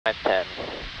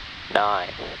9,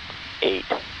 8,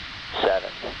 7,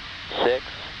 6,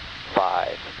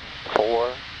 5,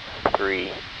 4,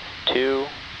 3, 2,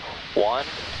 1.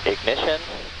 Ignition.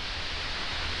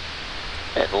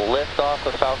 And lift off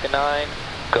of Falcon 9.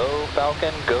 Go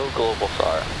Falcon, go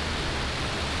Globalstar.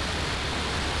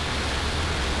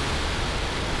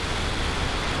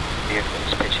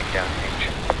 Vehicles pitching downrange.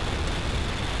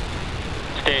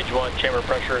 Stage 1, chamber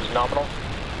pressure is nominal.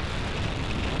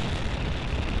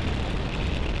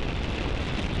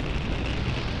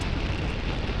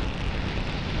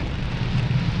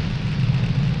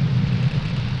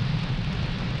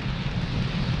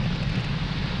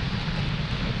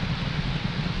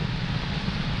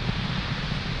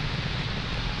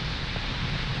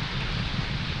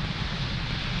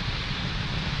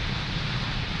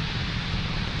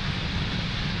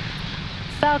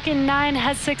 Falcon 9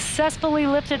 has successfully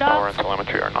lifted off. Power and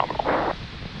telemetry are nominal.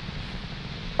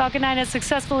 Falcon 9 has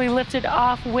successfully lifted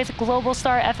off with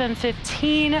Globalstar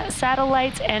FM15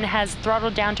 satellites and has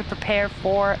throttled down to prepare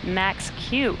for Max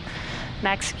Q.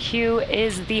 Max Q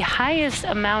is the highest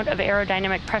amount of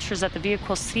aerodynamic pressures that the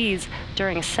vehicle sees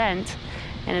during ascent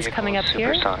and is coming up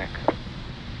here. Supersonic.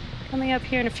 Coming up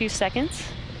here in a few seconds.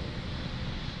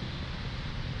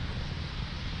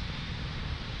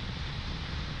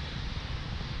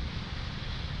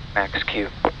 Max Q.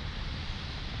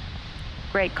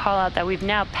 Great call out that we've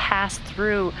now passed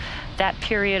through that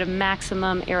period of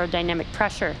maximum aerodynamic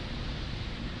pressure.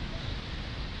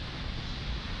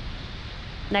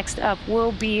 Next up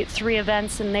will be 3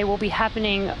 events, and they will be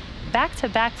happening back to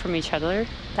back from each other.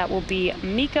 That will be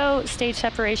MECO, stage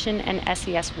separation, and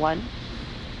SES-1.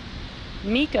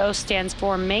 MECO stands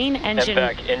for main engine.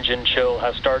 MVAC engine chill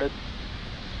has started.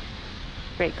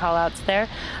 Great call outs there.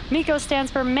 MECO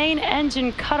stands for main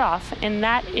engine cutoff, and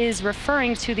that is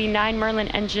referring to the 9 Merlin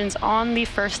engines on the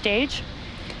first stage.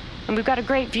 And we've got a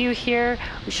great view here.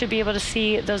 We should be able to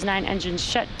see those 9 engines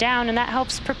shut down, and that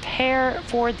helps prepare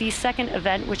for the second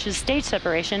event, which is stage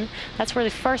separation. That's where the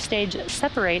first stage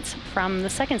separates from the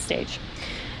second stage.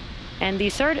 And the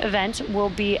third event will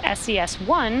be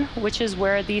SES-1, which is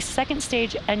where the second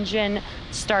stage engine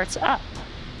starts up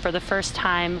for the first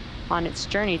time on its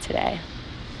journey today.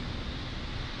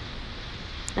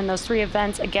 And those 3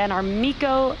 events, again, are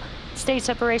MECO, stage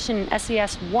separation, and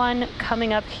SES-1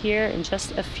 coming up here in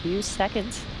just a few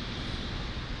seconds.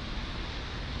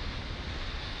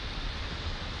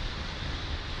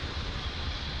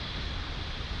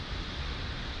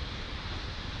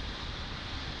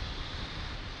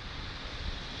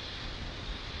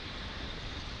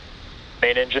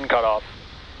 Main engine cut off.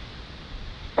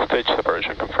 Stage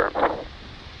separation confirmed.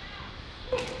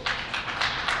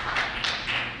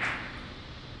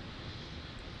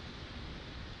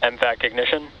 MVAC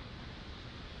ignition.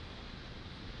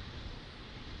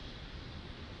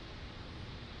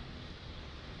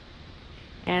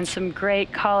 And some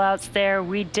great call outs there.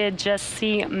 We did just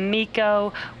see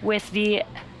MECO with the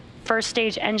first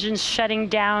stage engines shutting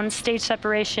down, stage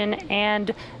separation,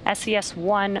 and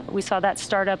SES-1. We saw that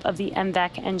startup of the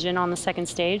MVAC engine on the second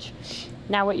stage.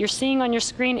 Now what you're seeing on your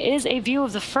screen is a view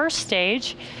of the first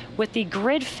stage with the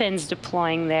grid fins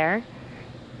deploying there.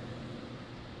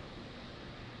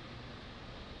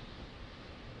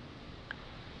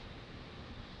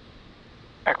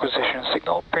 Acquisition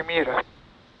signal Bermuda.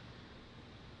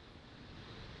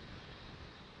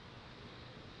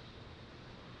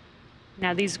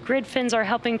 Now these grid fins are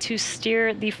helping to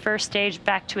steer the first stage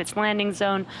back to its landing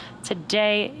zone.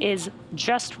 Today is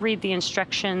just read the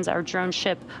instructions, our drone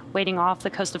ship waiting off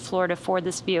the coast of Florida for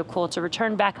this vehicle to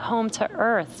return back home to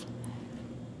Earth.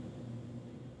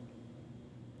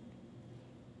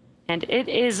 And it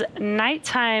is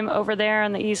nighttime over there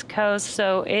on the East Coast,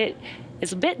 so it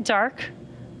is a bit dark,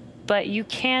 but you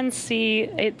can see,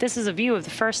 this is a view of the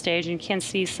first stage, and you can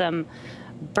see some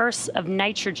bursts of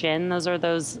nitrogen. Those are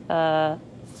those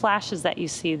flashes that you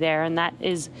see there, and that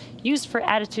is used for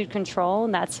attitude control,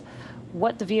 and that's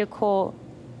what the vehicle...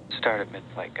 Start of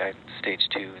mid-flight guidance. Stage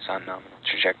 2 is on nominal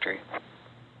trajectory.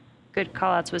 Good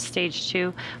call-outs with stage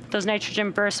 2. Those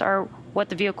nitrogen bursts are what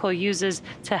the vehicle uses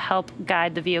to help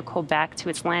guide the vehicle back to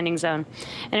its landing zone.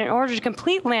 And in order to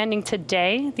complete landing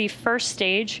today, the first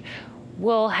stage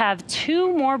will have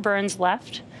 2 more burns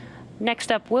left.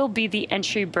 Next up will be the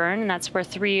entry burn, and that's where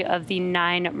 3 of the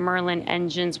 9 Merlin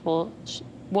engines will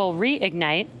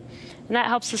reignite. And that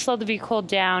helps to slow the vehicle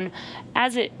down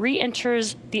as it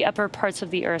re-enters the upper parts of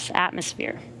the Earth's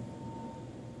atmosphere.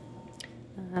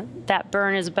 That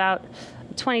burn is about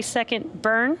a 20-second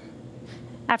burn.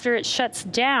 After it shuts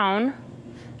down,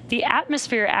 the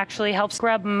atmosphere actually helps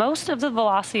grab most of the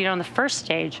velocity on the first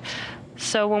stage.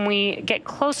 So when we get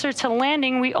closer to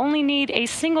landing, we only need a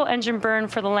single engine burn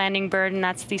for the landing bird, and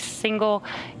that's the single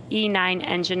E9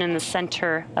 engine in the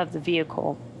center of the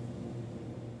vehicle.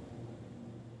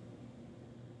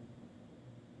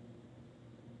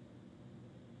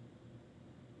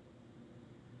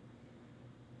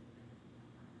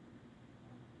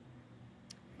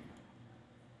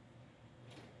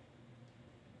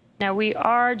 Now we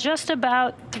are just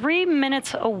about 3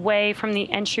 minutes away from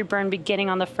the entry burn beginning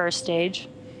on the first stage.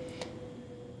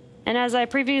 And as I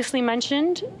previously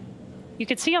mentioned, you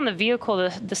could see on the vehicle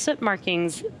the soot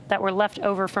markings that were left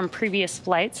over from previous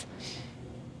flights.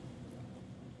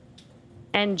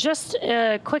 And just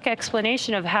a quick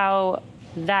explanation of how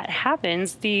that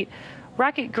happens, the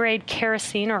rocket grade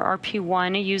kerosene, or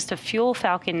RP1, used to fuel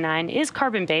Falcon 9 is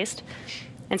carbon-based.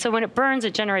 And so when it burns,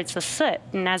 it generates the soot.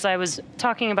 And as I was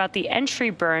talking about the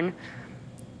entry burn,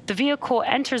 the vehicle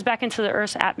enters back into the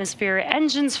Earth's atmosphere,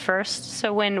 engines first.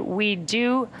 So when we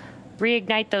do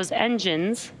reignite those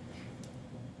engines,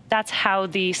 that's how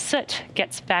the soot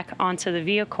gets back onto the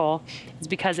vehicle, is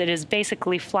because it is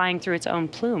basically flying through its own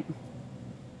plume.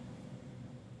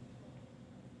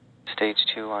 Stage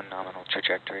 2 on nominal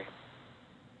trajectory.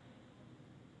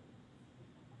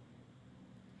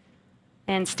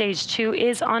 And stage 2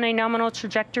 is on a nominal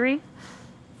trajectory.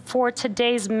 For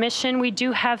today's mission, we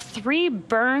do have 3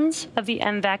 burns of the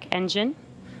MVAC engine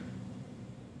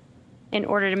in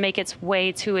order to make its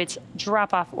way to its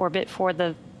drop-off orbit for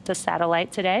the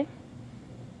satellite today.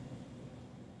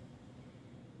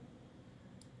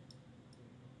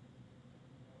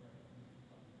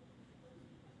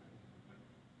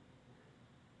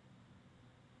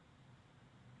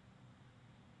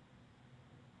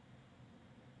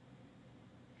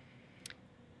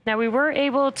 Now we were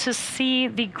able to see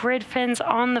the grid fins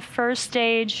on the first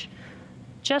stage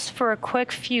just for a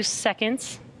quick few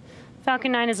seconds.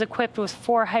 Falcon 9 is equipped with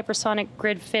 4 hypersonic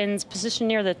grid fins positioned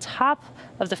near the top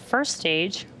of the first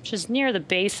stage, which is near the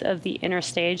base of the inner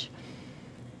stage.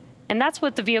 And that's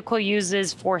what the vehicle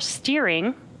uses for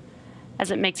steering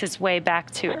as it makes its way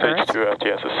back to Earth. Stage 2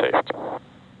 FTS is safe.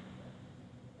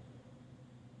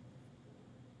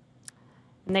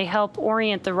 And they help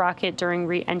orient the rocket during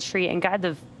re-entry and guide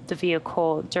the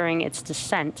vehicle during its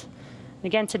descent.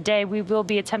 Again, today we will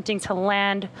be attempting to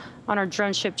land on our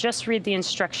drone ship. Just read the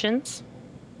instructions.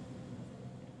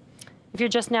 If you're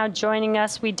just now joining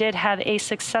us, we did have a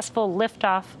successful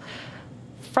liftoff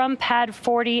from pad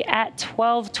 40 at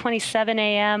 12:27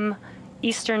 a.m.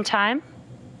 Eastern Time.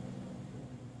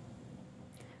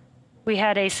 We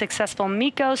had a successful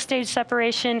MECO stage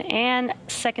separation and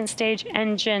second stage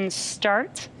engine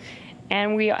start.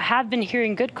 And we have been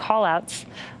hearing good call-outs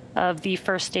of the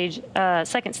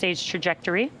second stage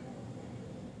trajectory.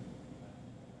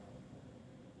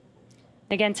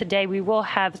 Again, today we will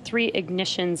have 3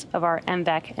 ignitions of our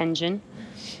MVAC engine.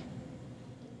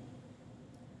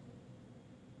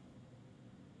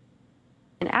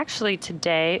 And actually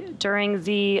today, during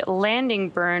the landing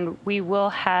burn, we will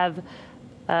have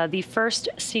the first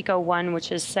SECO 1,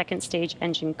 which is second stage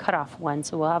engine cutoff 1.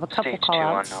 So we'll have a couple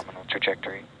call-outs. Stage 2 on nominal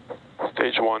trajectory.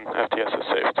 Stage 1 FTS is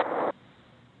safe.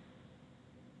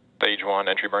 Stage 1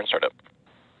 entry burn startup.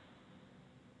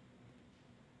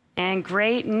 And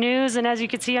great news, and as you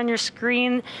can see on your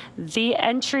screen, the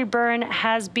entry burn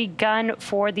has begun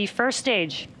for the first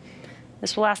stage.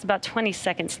 This will last about 20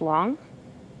 seconds long.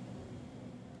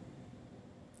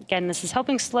 Again, this is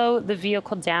helping slow the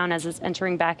vehicle down as it's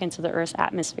entering back into the Earth's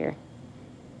atmosphere.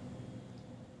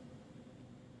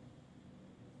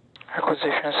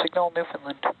 Acquisition of signal,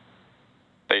 Newfoundland.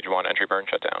 Stage 1 entry burn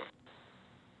shut down.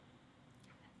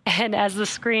 And as the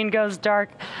screen goes dark,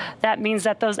 that means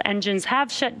that those engines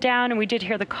have shut down, and we did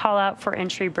hear the call out for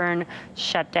entry burn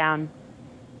shut down.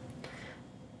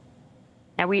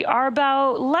 Now we are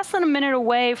about less than a minute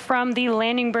away from the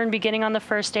landing burn beginning on the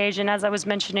first stage, and as I was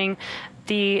mentioning,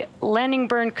 the landing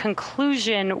burn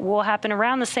conclusion will happen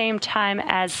around the same time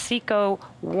as SECO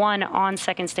 1 on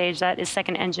second stage. That is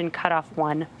second engine cutoff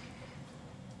 1.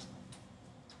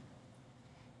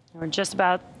 We're just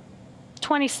about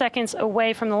 20 seconds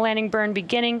away from the landing burn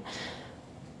beginning.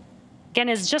 Again,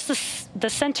 it's just the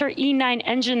center E9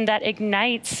 engine that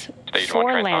ignites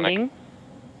for landing.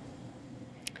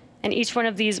 And each one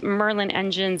of these Merlin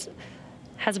engines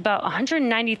has about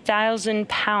 190,000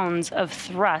 pounds of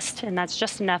thrust, and that's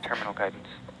just enough. Terminal guidance.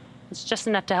 It's just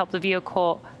enough to help the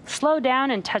vehicle slow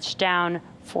down and touch down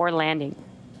for landing.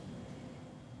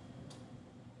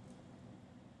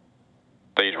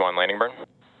 Stage 1 landing burn.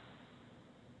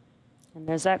 And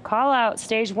there's that call out,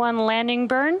 stage 1 landing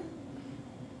burn.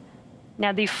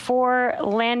 Now the 4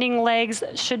 landing legs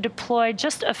should deploy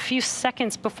just a few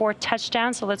seconds before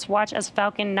touchdown, so let's watch as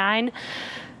Falcon 9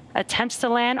 attempts to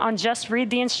land on just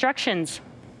read the instructions.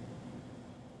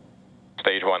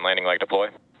 Stage 1 landing leg deploy.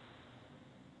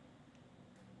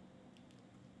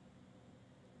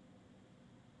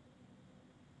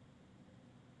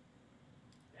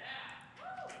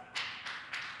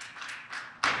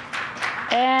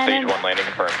 And Stage 1 landing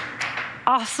confirmed.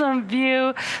 Awesome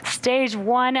view. Stage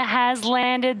 1 has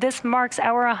landed. This marks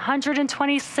our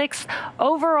 126th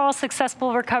overall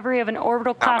successful recovery of an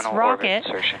orbital class Nominal rocket. orbit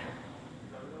insertion.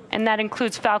 And that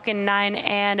includes Falcon 9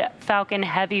 and Falcon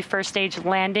Heavy first stage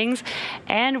landings.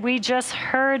 And we just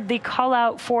heard the call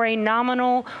out for a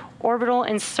nominal orbital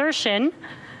insertion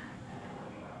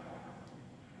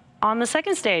on the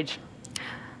second stage.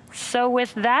 So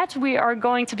with that, we are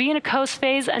going to be in a coast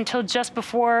phase until just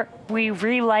before we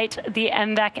relight the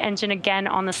MVAC engine again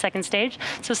on the second stage.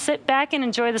 So sit back and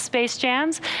enjoy the space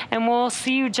jams, and we'll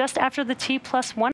see you just after the T+1.